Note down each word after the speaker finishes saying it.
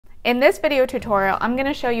In this video tutorial, I'm going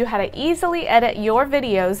to show you how to easily edit your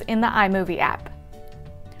videos in the iMovie app.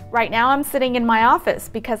 Right now I'm sitting in my office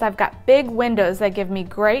because I've got big windows that give me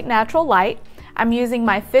great natural light. I'm using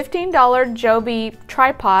my $15 Joby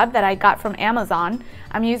tripod that I got from Amazon.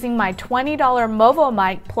 I'm using my $20 Movo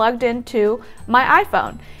mic plugged into my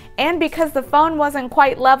iPhone. And because the phone wasn't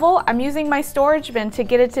quite level, I'm using my storage bin to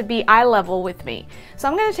get it to be eye level with me. So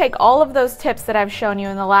I'm going to take all of those tips that I've shown you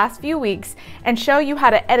in the last few weeks and show you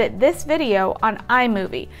how to edit this video on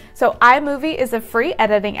iMovie. So iMovie is a free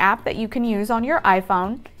editing app that you can use on your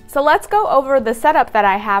iPhone. So let's go over the setup that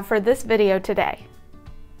I have for this video today.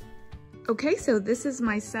 Okay, so this is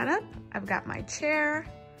my setup. I've got my chair.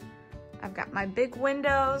 I've got my big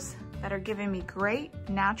windows that are giving me great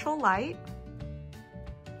natural light.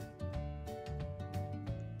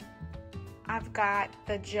 I've got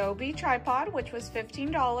the Joby tripod, which was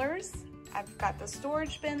 $15. I've got the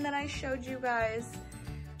storage bin that I showed you guys.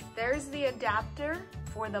 There's the adapter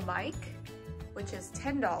for the mic, which is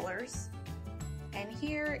 $10. And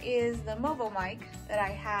here is the Movo mic that I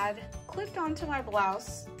had clipped onto my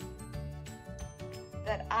blouse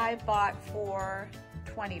that I bought for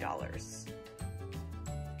 $20.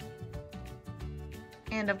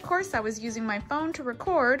 And of course I was using my phone to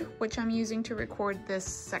record, which I'm using to record this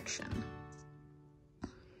section.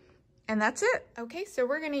 And that's it. Okay, so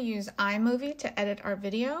we're gonna use iMovie to edit our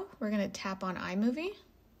video. We're gonna tap on iMovie,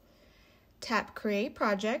 tap Create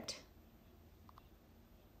Project,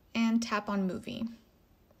 and tap on Movie.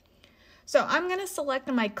 So I'm gonna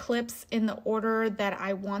select my clips in the order that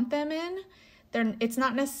I want them in. It's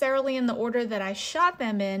not necessarily in the order that I shot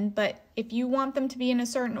them in, but if you want them to be in a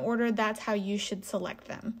certain order, that's how you should select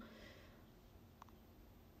them.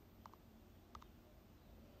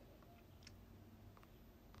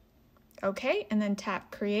 Okay, and then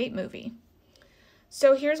tap Create Movie.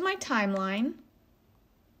 So here's my timeline,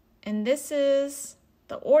 and this is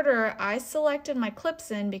the order I selected my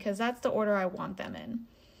clips in because that's the order I want them in.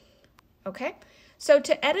 Okay, so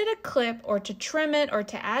to edit a clip or to trim it or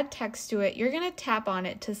to add text to it, you're gonna tap on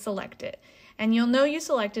it to select it. And you'll know you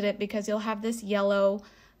selected it because you'll have this yellow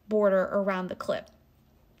border around the clip.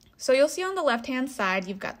 So you'll see on the left-hand side,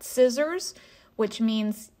 you've got scissors, which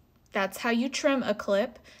means that's how you trim a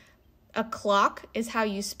clip. A clock is how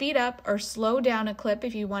you speed up or slow down a clip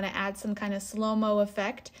if you want to add some kind of slow-mo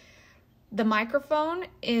effect. The microphone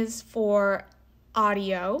is for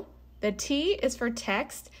audio, the T is for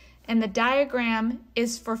text, and the diagram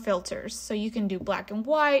is for filters. So you can do black and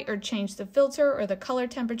white or change the filter or the color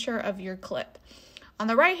temperature of your clip. On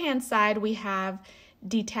the right-hand side, we have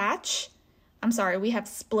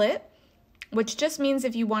split, which just means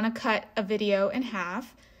if you want to cut a video in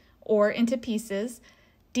half or into pieces.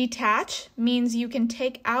 Detach means you can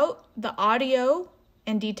take out the audio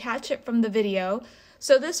and detach it from the video.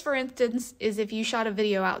 So this, for instance, is if you shot a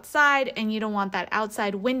video outside and you don't want that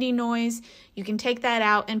outside windy noise, you can take that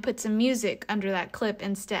out and put some music under that clip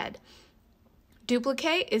instead.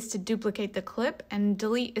 Duplicate is to duplicate the clip, and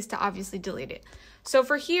delete is to obviously delete it. So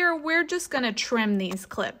for here, we're just gonna trim these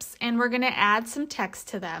clips and we're gonna add some text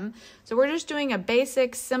to them. So we're just doing a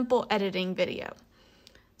basic, simple editing video.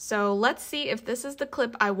 So let's see if this is the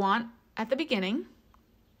clip I want at the beginning.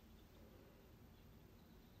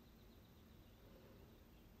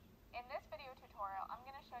 In this video tutorial, I'm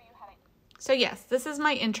going to show you how to... So yes, this is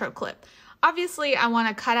my intro clip. Obviously, I want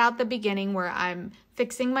to cut out the beginning where I'm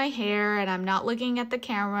fixing my hair and I'm not looking at the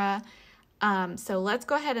camera. So let's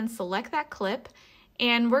go ahead and select that clip.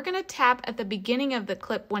 And we're going to tap at the beginning of the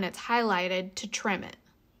clip when it's highlighted to trim it.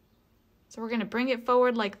 So we're gonna bring it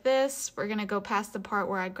forward like this. We're gonna go past the part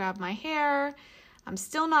where I grab my hair. I'm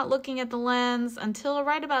still not looking at the lens until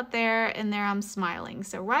right about there, and there I'm smiling.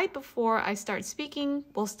 So right before I start speaking,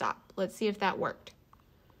 we'll stop. Let's see if that worked.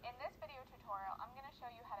 In this video tutorial, I'm gonna show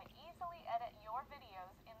you how to easily edit your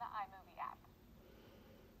videos in the iMovie app.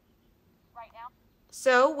 Right now.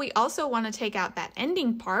 So we also wanna take out that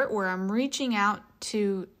ending part where I'm reaching out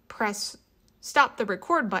to press stop the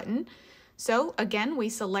record button. So again, we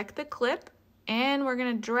select the clip and we're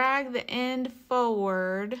gonna drag the end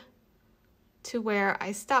forward to where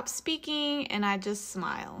I stop speaking and I just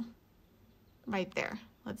smile. Right there.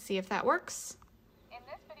 Let's see if that works. In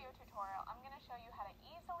this video tutorial, I'm gonna show you how to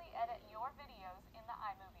easily edit your videos in the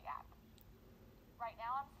iMovie app. Right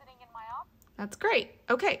now I'm sitting in my office. That's great.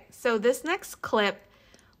 Okay, so this next clip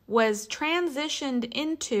was transitioned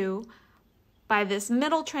into by this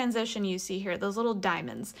middle transition you see here, those little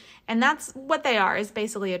diamonds. And that's what they are, is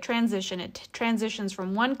basically a transition. It transitions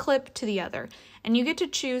from one clip to the other. And you get to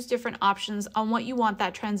choose different options on what you want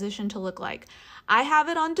that transition to look like. I have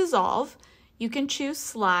it on dissolve. You can choose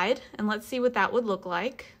slide, and let's see what that would look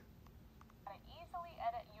like.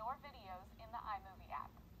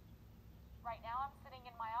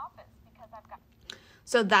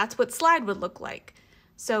 So that's what slide would look like.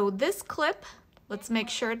 So this clip, let's make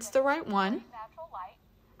sure it's the right one.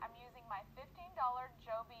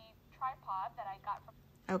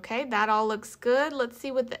 Okay, that all looks good. Let's see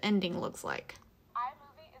what the ending looks like.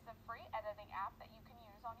 iMovie is a free editing app that you can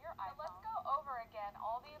use on your iPhone. So let's go over again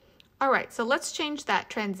all the... All right, so let's change that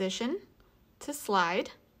transition to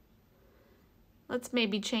slide. Let's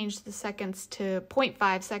maybe change the seconds to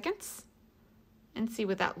 0.5 seconds and see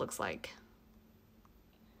what that looks like.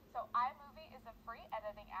 So iMovie is a free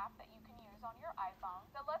editing app that you can use on your iPhone.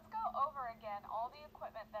 So let's go over again all the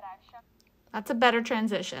equipment that I've shown. That's a better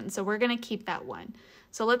transition, so we're gonna keep that one.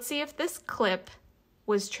 So let's see if this clip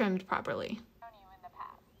was trimmed properly.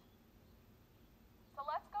 So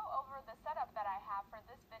let's go over the setup that I have for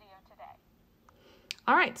this video today.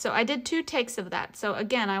 All right, so I did 2 takes of that. So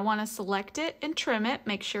again, I wanna select it and trim it.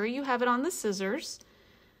 Make sure you have it on the scissors.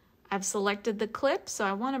 I've selected the clip, so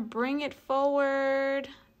I wanna bring it forward.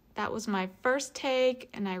 That was my first take,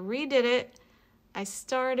 and I redid it. I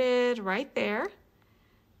started right there.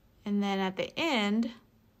 And then at the end,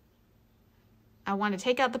 I want to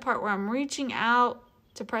take out the part where I'm reaching out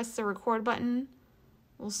to press the record button.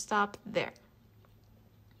 We'll stop there.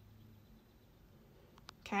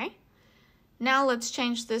 Okay. Now let's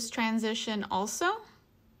change this transition also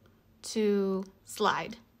to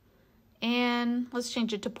slide. And let's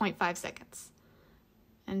change it to 0.5 seconds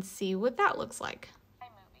and see what that looks like.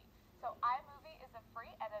 iMovie. So iMovie is a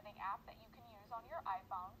free editing app that you can use on your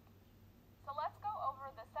iPhone. So let's go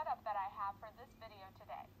over the setup that I have for this video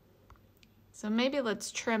today. So maybe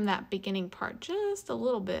let's trim that beginning part just a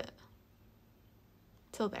little bit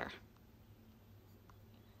till there.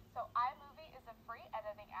 So iMovie is a free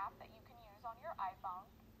editing app that you can use on your iPhone.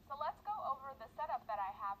 So let's go over the setup that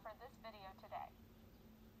I have for this video today.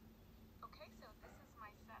 Okay, so this is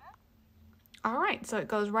my setup. All right, so it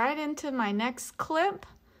goes right into my next clip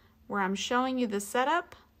where I'm showing you the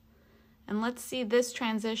setup. And let's see this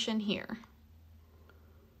transition here.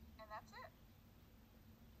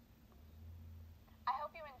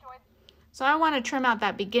 So I want to trim out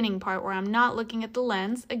that beginning part where I'm not looking at the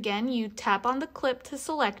lens. Again, you tap on the clip to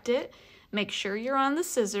select it. Make sure you're on the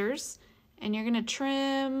scissors, and you're going to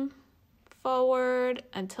trim forward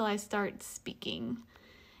until I start speaking.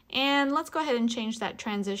 And let's go ahead and change that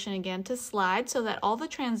transition again to slide so that all the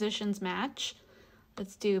transitions match.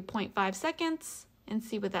 Let's do 0.5 seconds and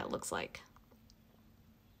see what that looks like.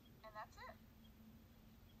 And that's it.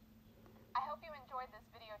 I hope you enjoyed this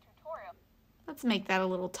video tutorial. Let's make that a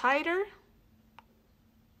little tighter.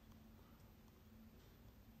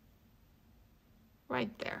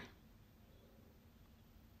 Right there.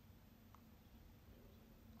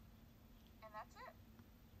 And that's it.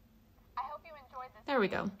 I hope you enjoyed this. There we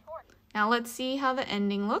go. Now let's see how the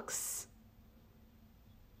ending looks.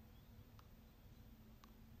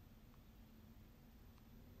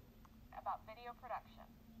 About video production.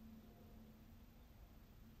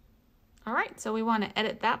 All right, so we want to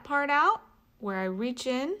edit that part out where I reach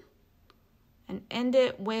in and end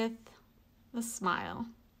it with the smile.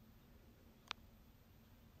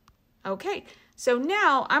 Okay, so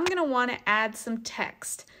now I'm going to want to add some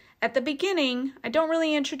text. At the beginning, I don't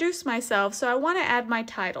really introduce myself, so I want to add my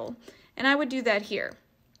title, and I would do that here.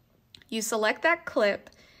 You select that clip,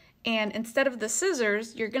 and instead of the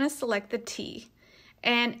scissors, you're going to select the T.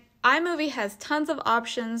 And iMovie has tons of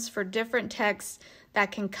options for different texts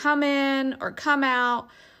that can come in or come out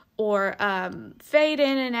or fade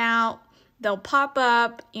in and out. They'll pop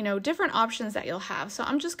up, you know, different options that you'll have. So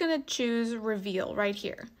I'm just going to choose reveal right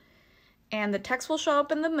here. And the text will show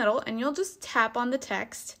up in the middle, and you'll just tap on the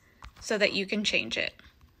text so that you can change it.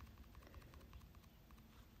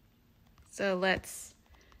 So let's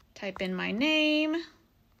type in my name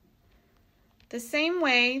the same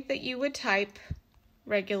way that you would type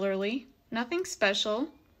regularly, nothing special.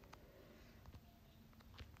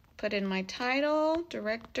 Put in my title,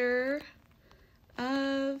 Director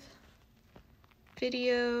of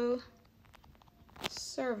Video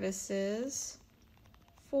Services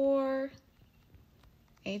for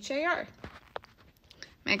HAR.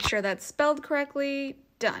 Make sure that's spelled correctly.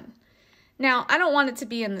 Done. Now, I don't want it to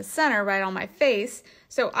be in the center right on my face,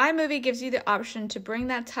 so iMovie gives you the option to bring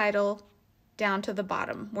that title down to the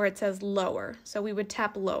bottom where it says lower. So we would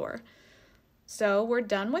tap lower. So we're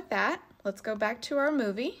done with that. Let's go back to our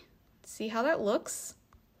movie, see how that looks.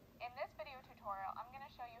 In this video tutorial, I'm going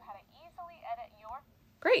to show you how to easily edit your...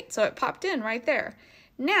 Great, so it popped in right there.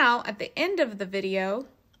 Now, at the end of the video,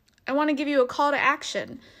 I want to give you a call to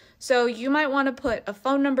action. So you might want to put a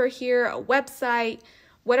phone number here, a website,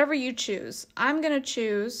 whatever you choose. I'm going to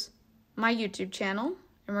choose my YouTube channel,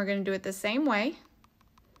 and we're going to do it the same way.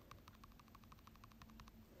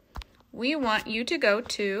 we want you to go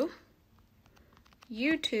to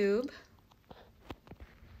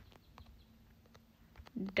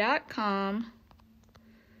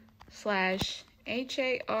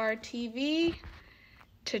youtube.com/HARTV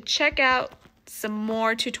to check out some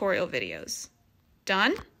more tutorial videos.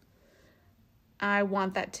 Done? I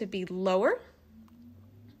want that to be lower,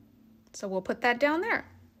 so we'll put that down there.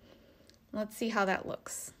 Let's see how that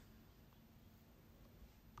looks.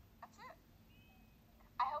 That's it.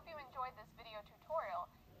 I hope you enjoyed this video tutorial.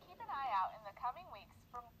 Keep an eye out in the coming weeks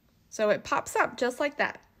for... So it pops up just like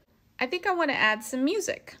that. I think I want to add some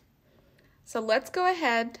music. So let's go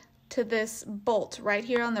ahead to this bolt right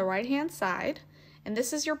here on the right-hand side, and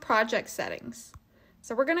this is your project settings.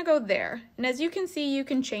 So we're gonna go there, and as you can see, you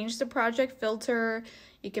can change the project filter,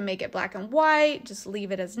 you can make it black and white, just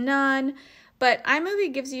leave it as none, but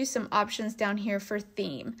iMovie gives you some options down here for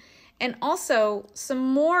theme, and also some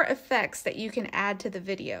more effects that you can add to the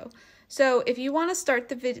video. So if you wanna start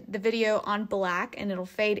the video on black and it'll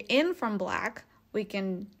fade in from black, we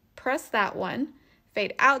can press that one.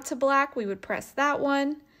 Fade out to black, we would press that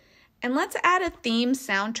one. And let's add a theme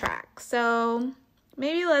soundtrack. So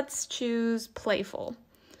maybe let's choose Playful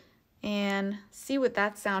and see what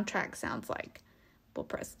that soundtrack sounds like. We'll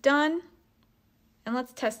press done and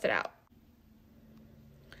let's test it out.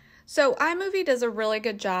 So iMovie does a really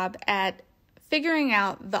good job at figuring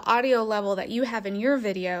out the audio level that you have in your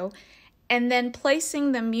video and then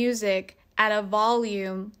placing the music at a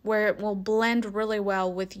volume where it will blend really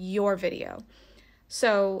well with your video.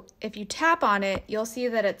 So if you tap on it, you'll see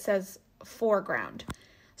that it says foreground.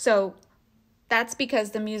 So that's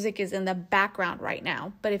because the music is in the background right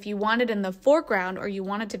now. But if you want it in the foreground or you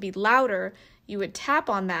want it to be louder, you would tap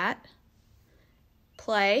on that,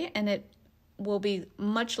 play, and it will be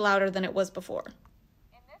much louder than it was before.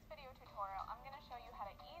 In this video tutorial, I'm going to show you how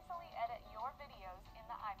to easily edit your videos in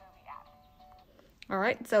the iMovie app. All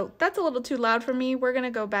right, so that's a little too loud for me. We're going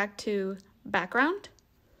to go back to background.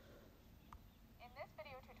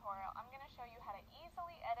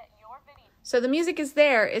 So the music is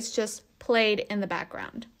there, it's just played in the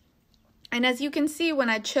background. And as you can see, when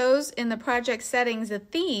I chose in the project settings a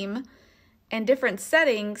theme and different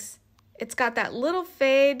settings, it's got that little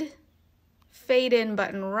fade in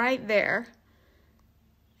button right there.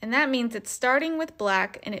 And that means it's starting with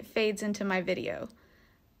black and it fades into my video.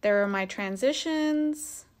 There are my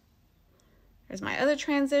transitions. There's my other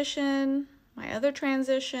transition, my other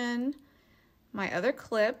transition, my other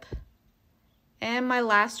clip, and my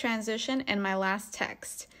last transition and my last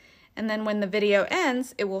text. And then when the video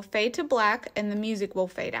ends, it will fade to black and the music will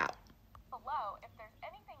fade out. Below if there's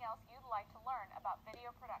anything else you'd like to learn about video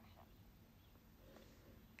production.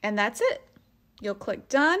 And that's it. You'll click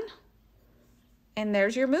done, and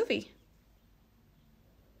there's your movie.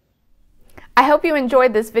 I hope you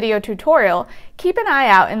enjoyed this video tutorial. Keep an eye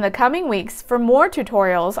out in the coming weeks for more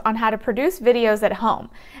tutorials on how to produce videos at home,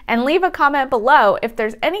 and leave a comment below if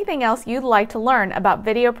there's anything else you'd like to learn about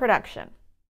video production.